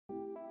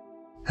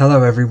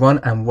Hello everyone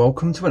and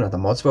welcome to another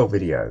Modswell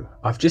video.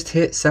 I've just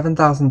hit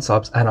 7,000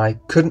 subs and I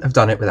couldn't have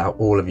done it without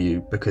all of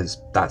you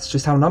because that's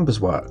just how numbers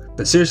work.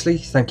 But seriously,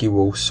 thank you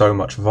all so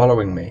much for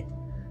following me.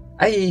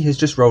 AE has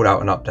just rolled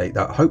out an update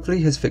that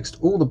hopefully has fixed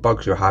all the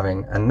bugs you're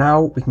having, and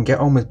now we can get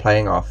on with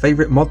playing our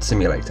favourite mod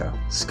simulator,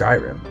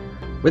 Skyrim.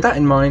 With that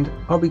in mind,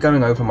 I'll be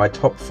going over my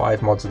top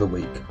 5 mods of the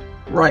week,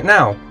 right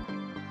now.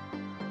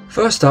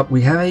 First up,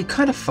 we have a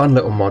kind of fun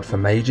little mod for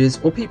mages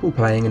or people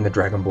playing in the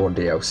Dragonborn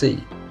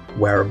DLC.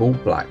 Wearable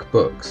black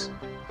books.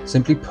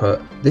 Simply put,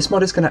 this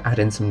mod is going to add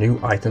in some new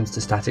items to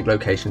static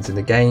locations in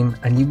the game,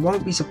 and you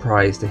won't be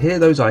surprised to hear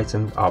those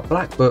items are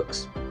black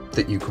books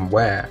that you can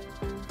wear.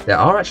 There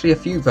are actually a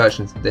few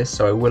versions of this,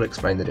 so I will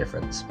explain the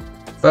difference.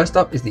 First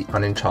up is the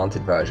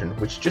unenchanted version,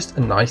 which is just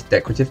a nice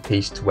decorative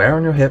piece to wear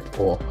on your hip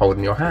or hold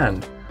in your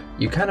hand.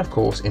 You can of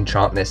course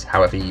enchant this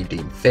however you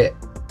deem fit.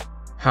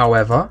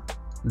 However,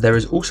 there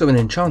is also an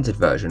enchanted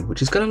version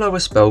which is going to lower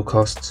spell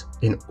costs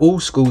in all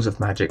schools of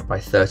magic by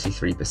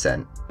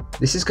 33%.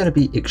 This is going to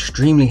be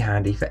extremely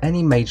handy for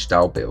any mage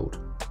style build,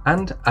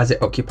 and as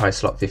it occupies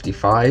slot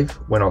 55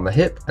 when on the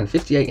hip and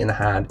 58 in the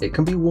hand, it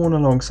can be worn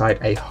alongside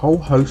a whole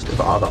host of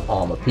other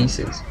armour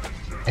pieces.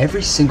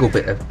 Every single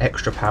bit of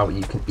extra power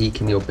you can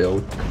eke in your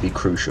build can be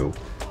crucial,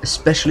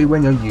 especially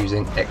when you're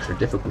using extra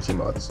difficulty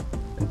mods.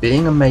 And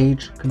being a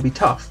mage can be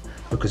tough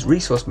because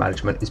resource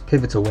management is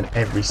pivotal in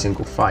every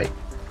single fight.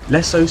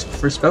 Less so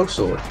for a spell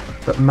sword,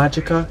 but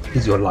magicka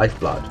is your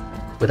lifeblood.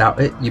 Without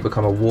it, you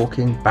become a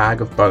walking bag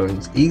of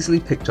bones,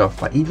 easily picked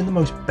off by even the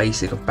most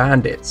basic of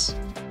bandits.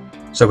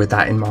 So with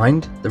that in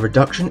mind, the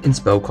reduction in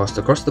spell cost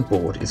across the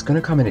board is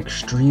going to come in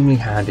extremely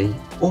handy,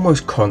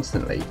 almost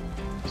constantly.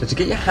 So to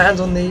get your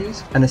hands on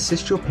these and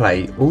assist your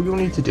play, all you'll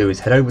need to do is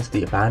head over to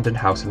the abandoned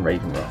house in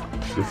Raven Rock.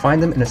 You'll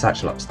find them in a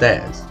satchel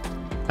upstairs.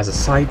 As a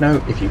side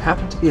note, if you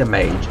happen to be a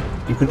mage,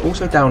 you can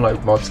also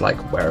download mods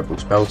like Wearable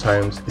Spell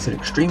Tomes. It's an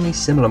extremely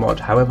similar mod,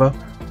 however,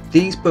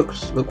 these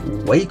books look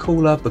way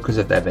cooler because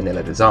of their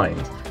vanilla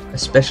designs,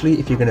 especially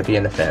if you're going to be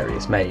a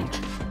nefarious mage.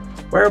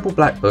 Wearable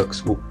black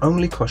books will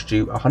only cost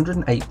you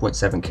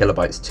 108.7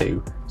 kilobytes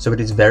too, so it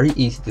is very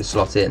easy to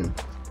slot in.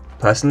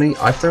 Personally,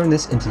 I've thrown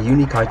this into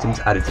unique items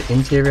added to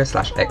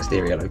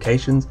interior/exterior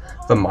locations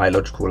for my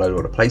logical load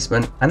order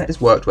placement, and it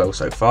has worked well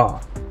so far.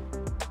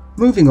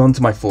 Moving on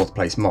to my 4th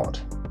place mod.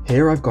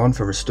 Here I've gone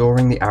for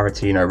Restoring the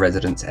Aretino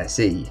Residence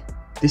SE.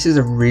 This is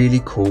a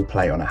really cool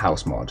play on a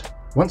house mod.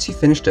 Once you've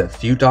finished a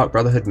few Dark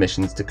Brotherhood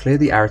missions to clear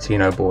the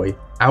Aretino boy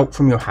out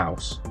from your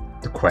house,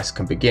 the quest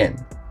can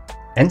begin.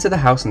 Enter the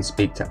house and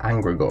speak to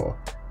Angrigor,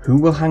 who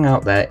will hang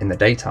out there in the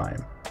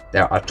daytime.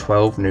 There are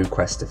 12 new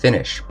quests to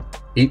finish.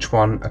 Each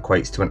one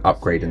equates to an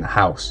upgrade in the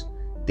house.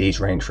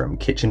 These range from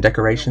kitchen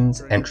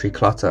decorations, entry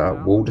clutter,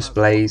 wall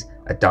displays,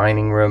 a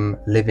dining room,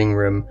 living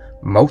room,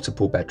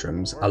 multiple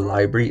bedrooms, a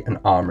library, an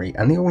armory,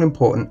 and the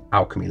all-important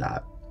alchemy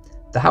lab.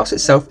 The house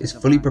itself is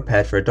fully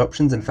prepared for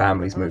adoptions and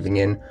families moving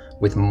in,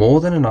 with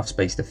more than enough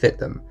space to fit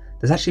them.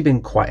 There's actually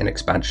been quite an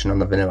expansion on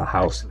the vanilla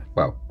house.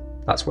 Well,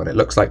 that's what it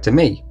looks like to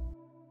me.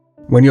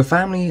 When your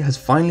family has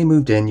finally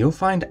moved in, you'll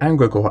find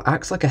Angrigor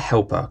acts like a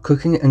helper,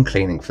 cooking and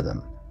cleaning for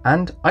them.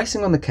 And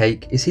icing on the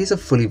cake is he's a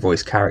fully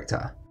voiced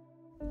character.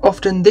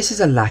 Often this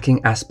is a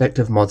lacking aspect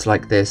of mods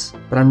like this,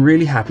 but I'm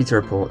really happy to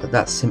report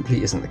that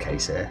simply isn't the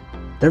case here.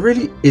 There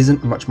really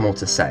isn't much more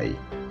to say.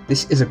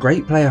 This is a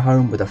great player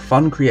home with a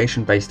fun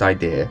creation based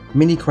idea,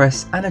 mini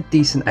quests and a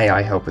decent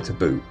AI helper to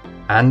boot,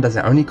 and as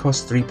it only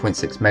costs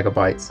 3.6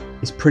 megabytes,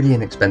 is pretty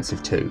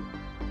inexpensive too.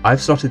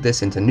 I've slotted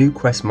this into new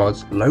quest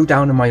mods low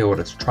down in my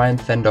order to try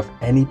and fend off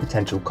any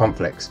potential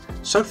conflicts.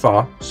 So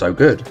far, so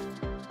good.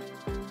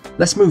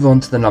 Let's move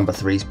on to the number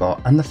 3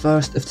 spot and the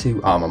first of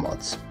 2 armor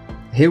mods.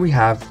 Here we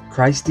have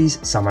Christie's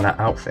Summoner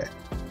Outfit.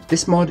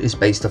 This mod is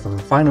based off of a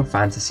Final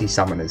Fantasy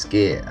Summoner's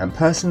gear, and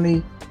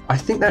personally, I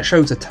think that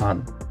shows a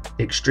ton.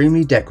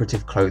 Extremely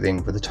decorative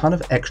clothing with a ton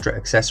of extra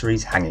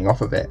accessories hanging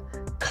off of it.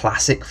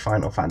 Classic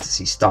Final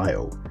Fantasy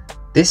style.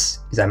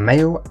 This is a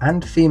male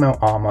and female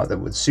armor that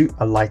would suit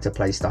a lighter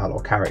playstyle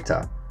or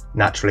character.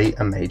 Naturally,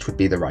 a mage would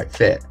be the right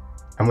fit.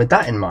 And with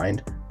that in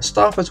mind, a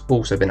staff has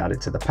also been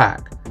added to the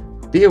pack.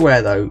 Be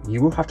aware though,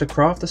 you will have to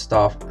craft the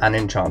staff and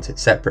enchant it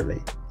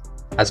separately.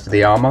 As for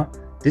the armour,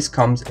 this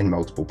comes in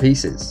multiple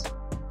pieces.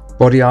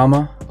 Body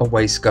armour, a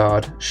waist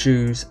guard,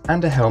 shoes,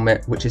 and a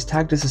helmet which is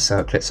tagged as a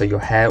circlet so your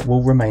hair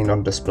will remain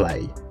on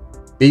display.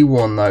 Be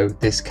warned though,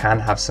 this can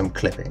have some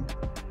clipping.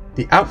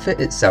 The outfit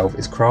itself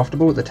is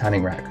craftable at the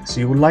tanning rack, so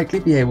you will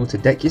likely be able to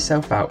deck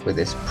yourself out with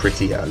this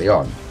pretty early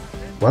on.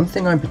 One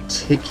thing I'm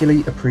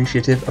particularly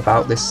appreciative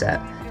about this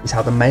set is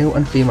how the male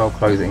and female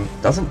clothing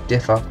doesn't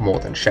differ more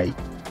than shape.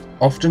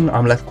 Often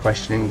I'm left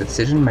questioning the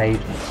decision made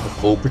for the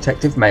full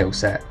protective male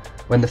set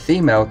when the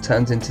female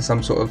turns into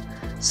some sort of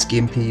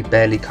skimpy,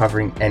 barely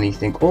covering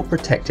anything or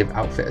protective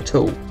outfit at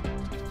all.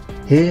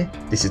 Here,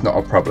 this is not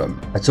a problem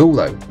at all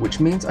though, which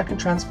means I can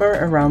transfer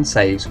it around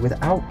saves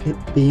without it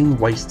being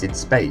wasted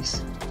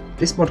space.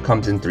 This mod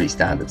comes in 3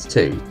 standards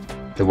too,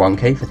 the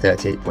 1K for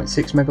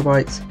 38.6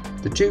 megabytes,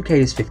 the 2K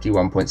is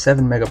 51.7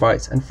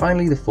 megabytes, and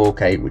finally the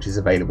 4K, which is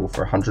available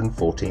for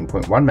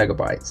 114.1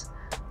 megabytes.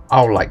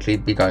 I'll likely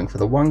be going for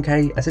the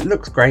 1K as it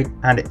looks great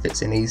and it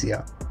fits in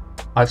easier.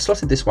 I've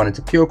slotted this one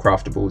into pure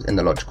craftables in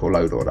the logical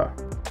load order.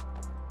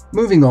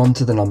 Moving on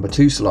to the number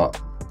 2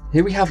 slot.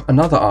 Here we have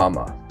another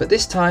armour, but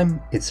this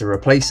time it's a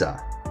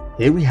replacer.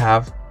 Here we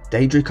have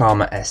Daedric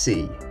Armour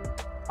SE.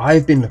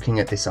 I've been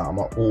looking at this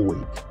armour all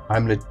week.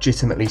 I'm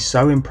legitimately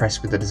so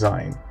impressed with the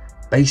design,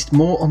 based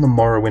more on the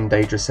Morrowind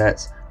Daedra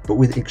sets, but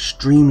with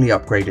extremely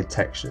upgraded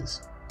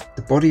textures.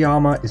 The body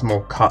armour is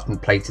more cut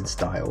and plated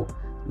style,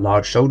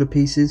 large shoulder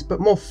pieces but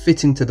more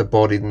fitting to the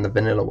body than the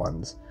vanilla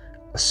ones,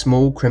 a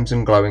small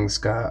crimson glowing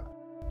skirt,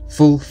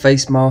 full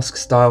face mask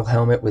style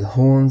helmet with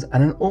horns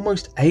and an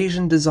almost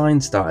Asian design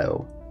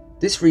style.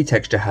 This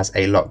retexture has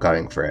a lot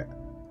going for it.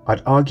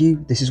 I'd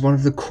argue this is one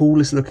of the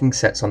coolest looking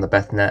sets on the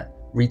Bethnet,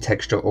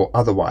 retexture or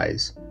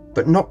otherwise,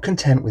 but not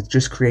content with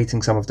just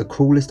creating some of the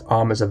coolest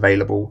armours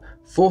available,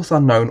 Fourth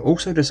Unknown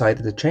also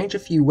decided to change a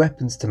few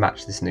weapons to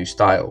match this new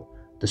style.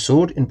 The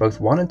sword in both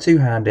one and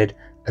two-handed,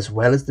 as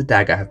well as the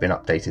dagger have been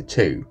updated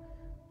too.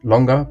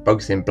 Longer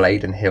both in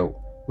blade and hilt,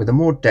 with a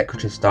more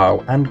decorative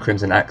style and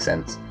crimson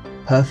accents,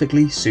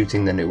 perfectly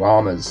suiting the new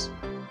armours.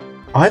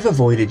 I've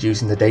avoided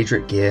using the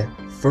Daedric gear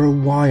for a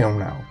while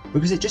now,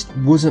 because it just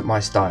wasn't my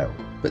style,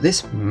 but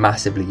this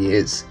massively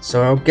is,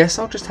 so I guess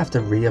I'll just have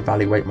to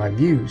re-evaluate my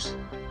views.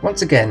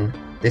 Once again,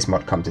 this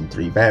mod comes in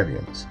 3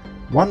 variants.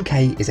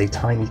 1K is a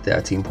tiny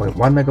 13.1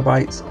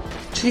 megabytes,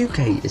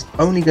 2K is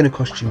only going to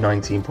cost you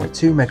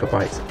 19.2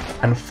 megabytes,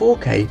 and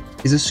 4K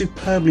is a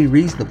superbly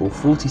reasonable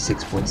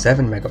 46.7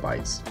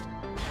 megabytes.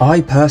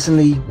 I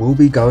personally will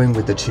be going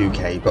with the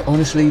 2K, but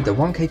honestly the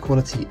 1K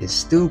quality is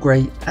still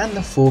great and the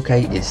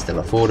 4K is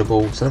still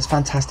affordable, so that's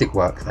fantastic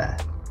work there.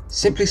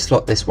 Simply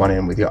slot this one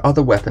in with your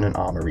other weapon and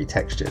armour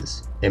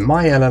retextures. In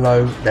my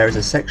LLO, there is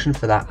a section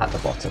for that at the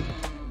bottom.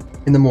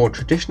 In the more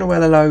traditional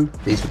LLO,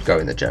 these would go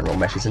in the general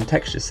meshes and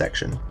textures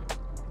section.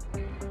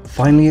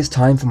 Finally, it's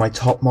time for my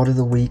top mod of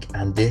the week,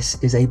 and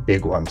this is a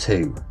big one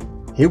too.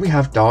 Here we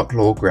have Dark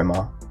Lore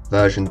Grimmer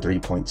version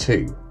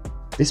 3.2.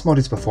 This mod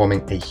is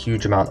performing a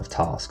huge amount of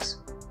tasks.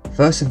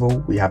 First of all,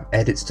 we have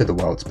edits to the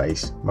world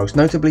space. Most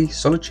notably,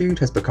 Solitude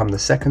has become the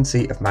second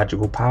seat of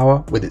magical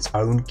power with its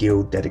own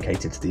guild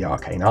dedicated to the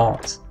arcane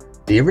arts.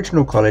 The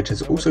original college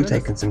has also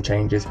taken some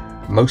changes,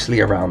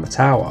 mostly around the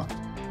tower.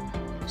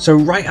 So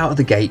right out of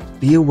the gate,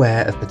 be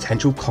aware of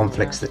potential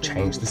conflicts that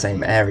change the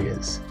same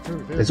areas.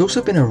 There's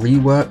also been a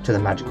rework to the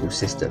magical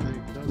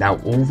system. Now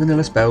all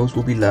vanilla spells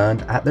will be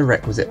learned at the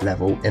requisite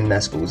level in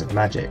their schools of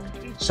magic.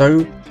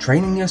 So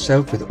training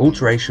yourself with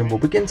alteration will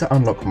begin to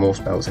unlock more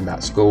spells in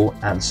that school,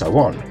 and so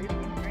on.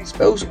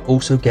 Spells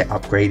also get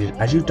upgraded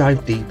as you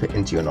dive deeper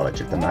into your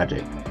knowledge of the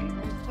magic.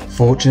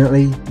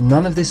 Fortunately,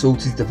 none of this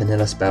alters the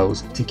vanilla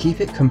spells to keep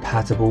it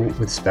compatible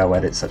with spell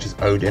edits such as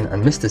Odin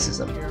and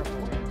Mysticism.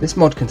 This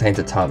mod contains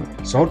a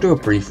ton, so I'll do a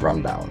brief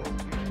rundown.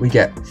 We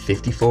get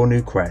 54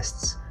 new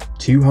quests,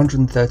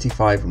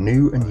 235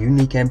 new and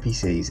unique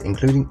NPCs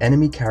including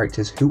enemy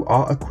characters who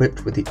are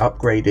equipped with the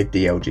upgraded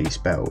DLG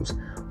spells,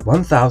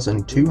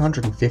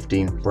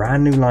 1,215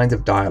 brand new lines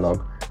of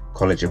dialogue,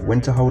 College of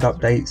Winterhold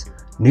updates,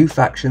 new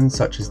factions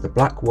such as the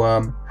Black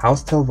Worm,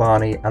 House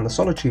Telvani and the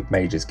Solitude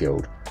Mages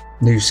Guild,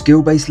 new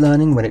skill-based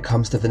learning when it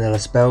comes to vanilla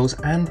spells,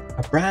 and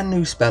a brand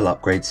new spell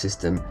upgrade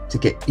system to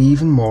get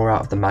even more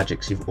out of the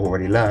magics you've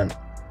already learned.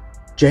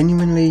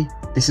 Genuinely,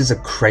 this is a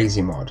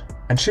crazy mod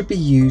and should be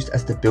used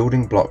as the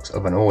building blocks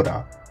of an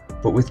order,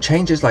 but with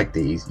changes like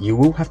these you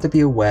will have to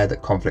be aware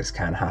that conflicts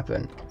can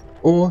happen,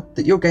 or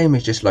that your game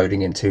is just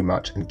loading in too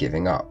much and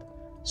giving up.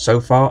 So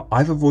far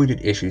I've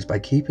avoided issues by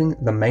keeping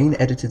the main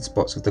edited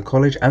spots of the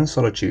College and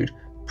Solitude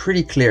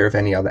pretty clear of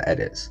any other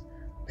edits.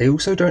 I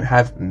also don't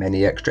have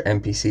many extra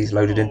NPCs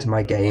loaded into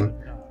my game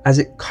as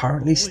it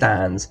currently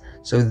stands,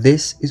 so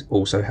this is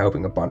also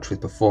helping a bunch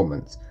with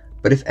performance,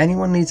 but if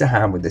anyone needs a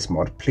hand with this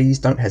mod, please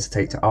don't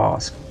hesitate to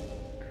ask.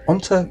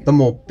 Onto the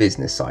more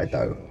business side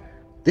though.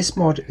 This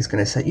mod is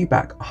going to set you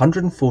back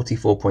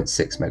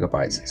 144.6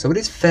 megabytes, so it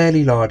is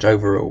fairly large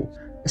overall,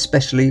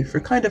 especially for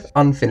a kind of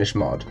unfinished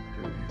mod.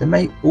 There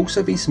may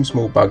also be some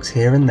small bugs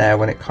here and there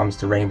when it comes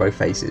to rainbow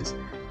faces.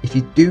 If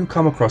you do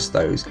come across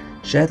those,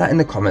 share that in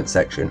the comments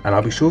section and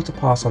I'll be sure to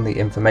pass on the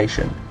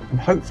information and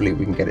hopefully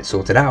we can get it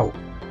sorted out.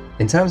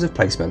 In terms of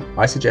placement,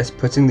 I suggest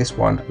putting this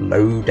one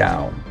low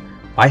down.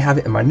 I have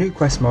it in my new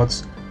quest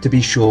mods to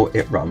be sure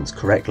it runs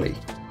correctly.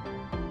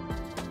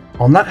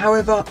 On that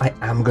however, I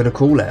am going to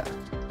call it.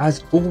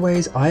 As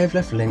always, I have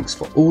left links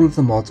for all of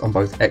the mods on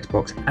both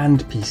Xbox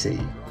and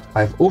PC.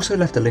 I have also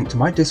left a link to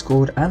my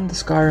Discord and the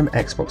Skyrim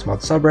Xbox mod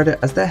subreddit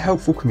as they're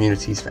helpful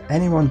communities for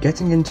anyone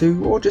getting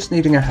into or just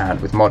needing a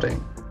hand with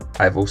modding.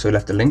 I have also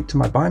left a link to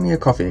my Buy Me a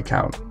Coffee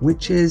account,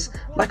 which is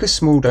like a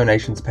small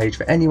donations page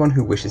for anyone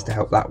who wishes to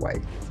help that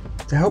way.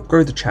 To help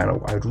grow the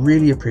channel, I would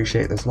really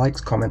appreciate those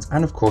likes, comments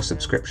and of course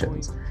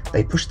subscriptions.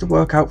 They push the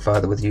work out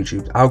further with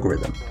YouTube's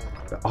algorithm.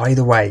 But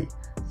either way,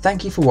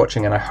 thank you for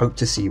watching and I hope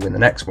to see you in the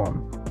next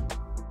one.